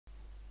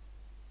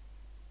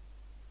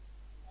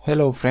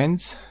Hello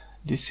friends,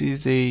 this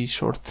is a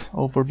short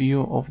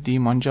overview of the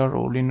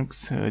Manjaro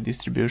Linux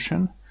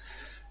distribution,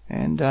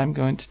 and I'm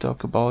going to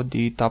talk about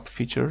the top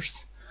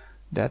features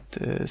that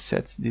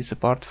sets this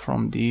apart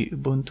from the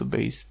Ubuntu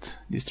based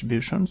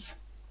distributions.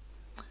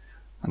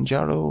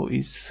 Manjaro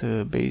is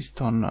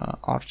based on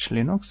Arch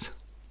Linux,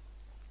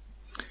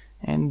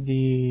 and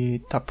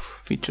the top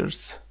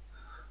features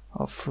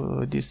of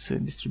this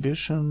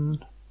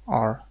distribution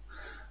are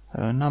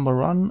number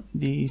one,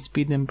 the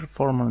speed and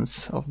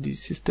performance of the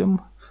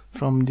system.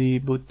 From the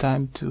boot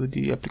time to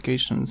the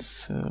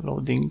applications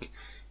loading,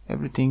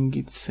 everything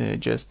it's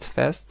just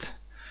fast,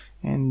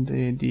 and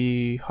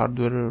the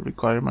hardware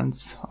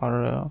requirements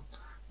are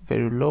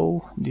very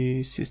low.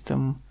 The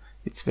system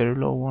it's very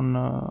low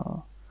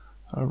on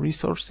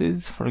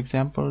resources. For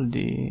example,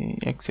 the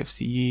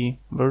XFCE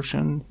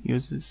version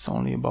uses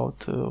only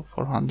about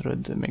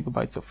 400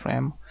 megabytes of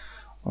RAM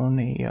on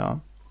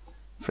a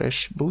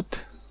fresh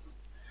boot.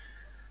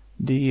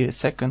 The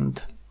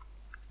second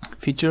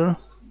feature,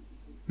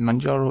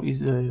 Manjaro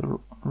is a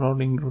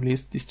rolling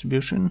release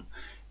distribution,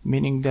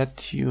 meaning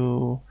that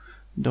you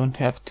don't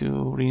have to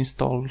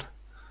reinstall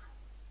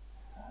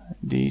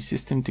the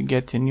system to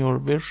get a newer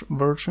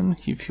version.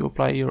 If you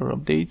apply your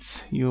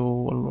updates, you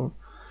will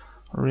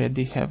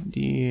already have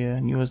the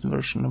newest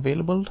version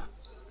available.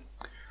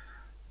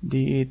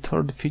 The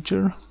third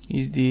feature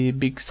is the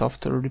big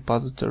software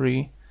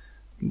repository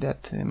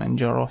that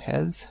Manjaro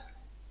has.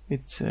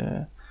 It's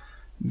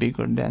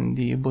bigger than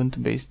the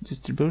Ubuntu based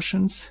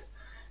distributions,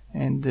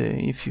 and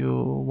if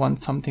you want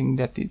something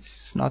that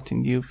is not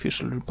in the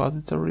official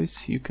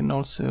repositories, you can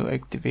also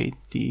activate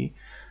the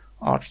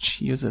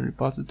Arch user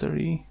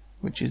repository,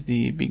 which is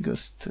the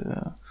biggest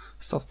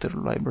software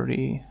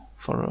library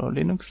for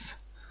Linux,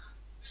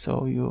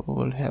 so you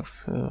will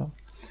have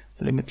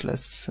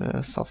limitless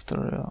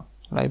software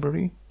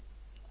library.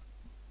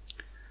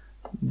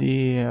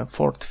 The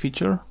fourth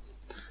feature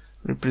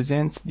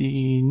represents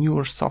the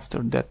newer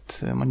software that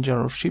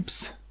Manjaro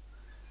ships.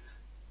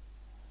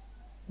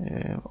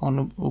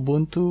 On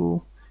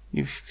Ubuntu,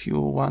 if you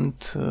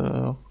want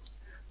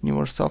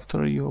newer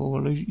software, you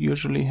will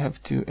usually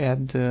have to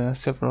add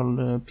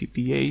several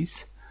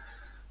PPAs.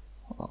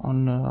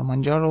 On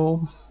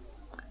Manjaro,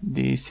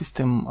 the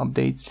system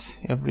updates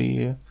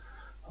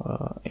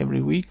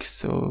every week,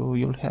 so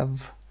you'll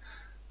have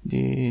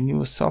the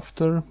new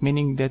software,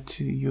 meaning that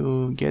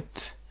you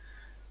get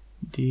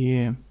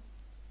the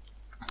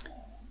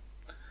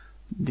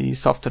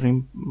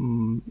software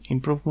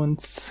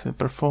improvements,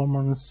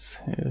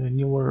 performance,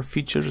 newer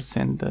features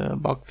and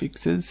bug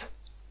fixes.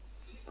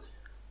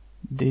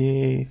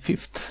 The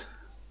fifth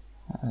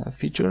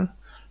feature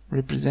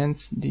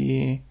represents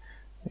the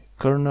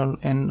kernel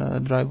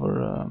and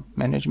driver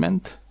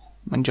management.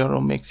 Manjaro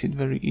makes it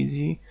very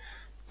easy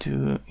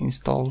to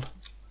install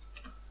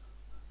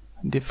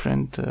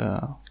different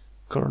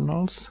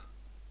kernels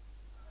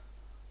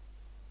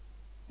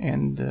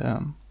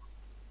and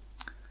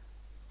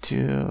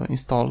to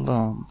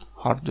install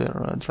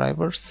hardware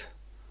drivers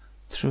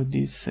through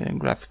this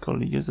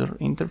graphical user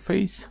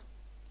interface.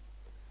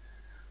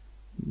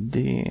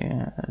 The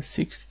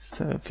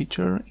sixth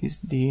feature is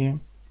the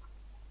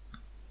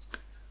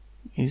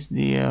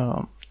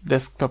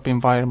desktop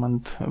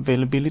environment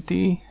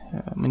availability.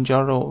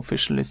 Manjaro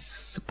officially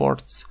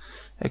supports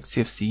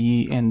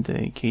XFCE and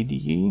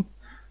KDE,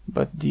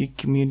 but the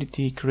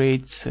community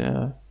creates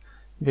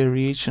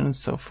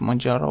variations of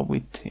Manjaro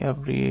with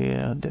every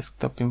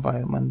desktop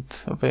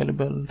environment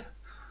available,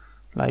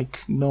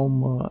 like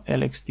GNOME,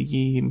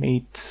 LXDE,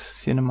 Mate,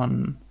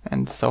 Cinnamon,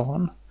 and so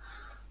on.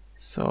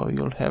 So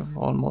you'll have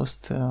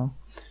almost all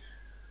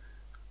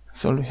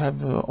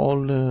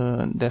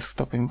the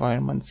desktop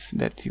environments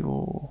that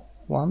you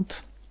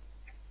want.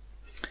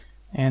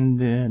 And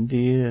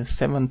the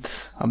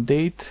seventh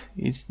update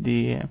is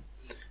the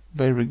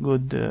very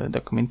good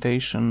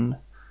documentation.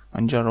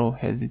 Manjaro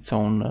has its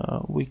own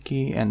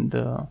wiki and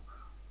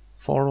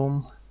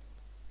forum,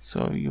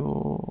 so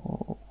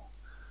you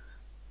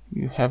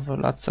have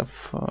lots of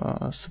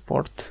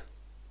support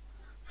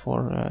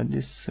for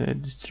this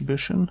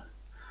distribution.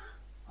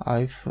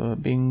 I've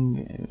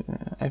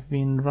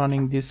been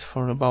running this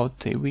for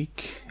about a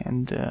week,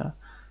 and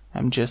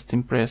I'm just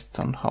impressed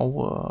on how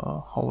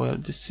well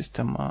this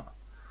system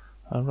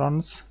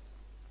runs.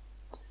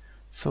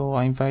 So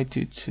I invite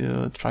you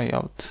to try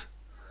out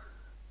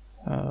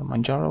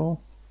Manjaro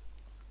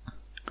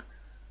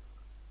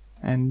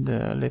and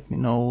let me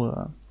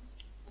know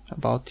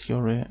about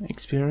your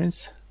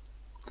experience.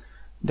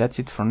 That's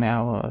it for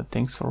now.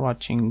 Thanks for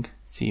watching.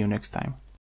 See you next time.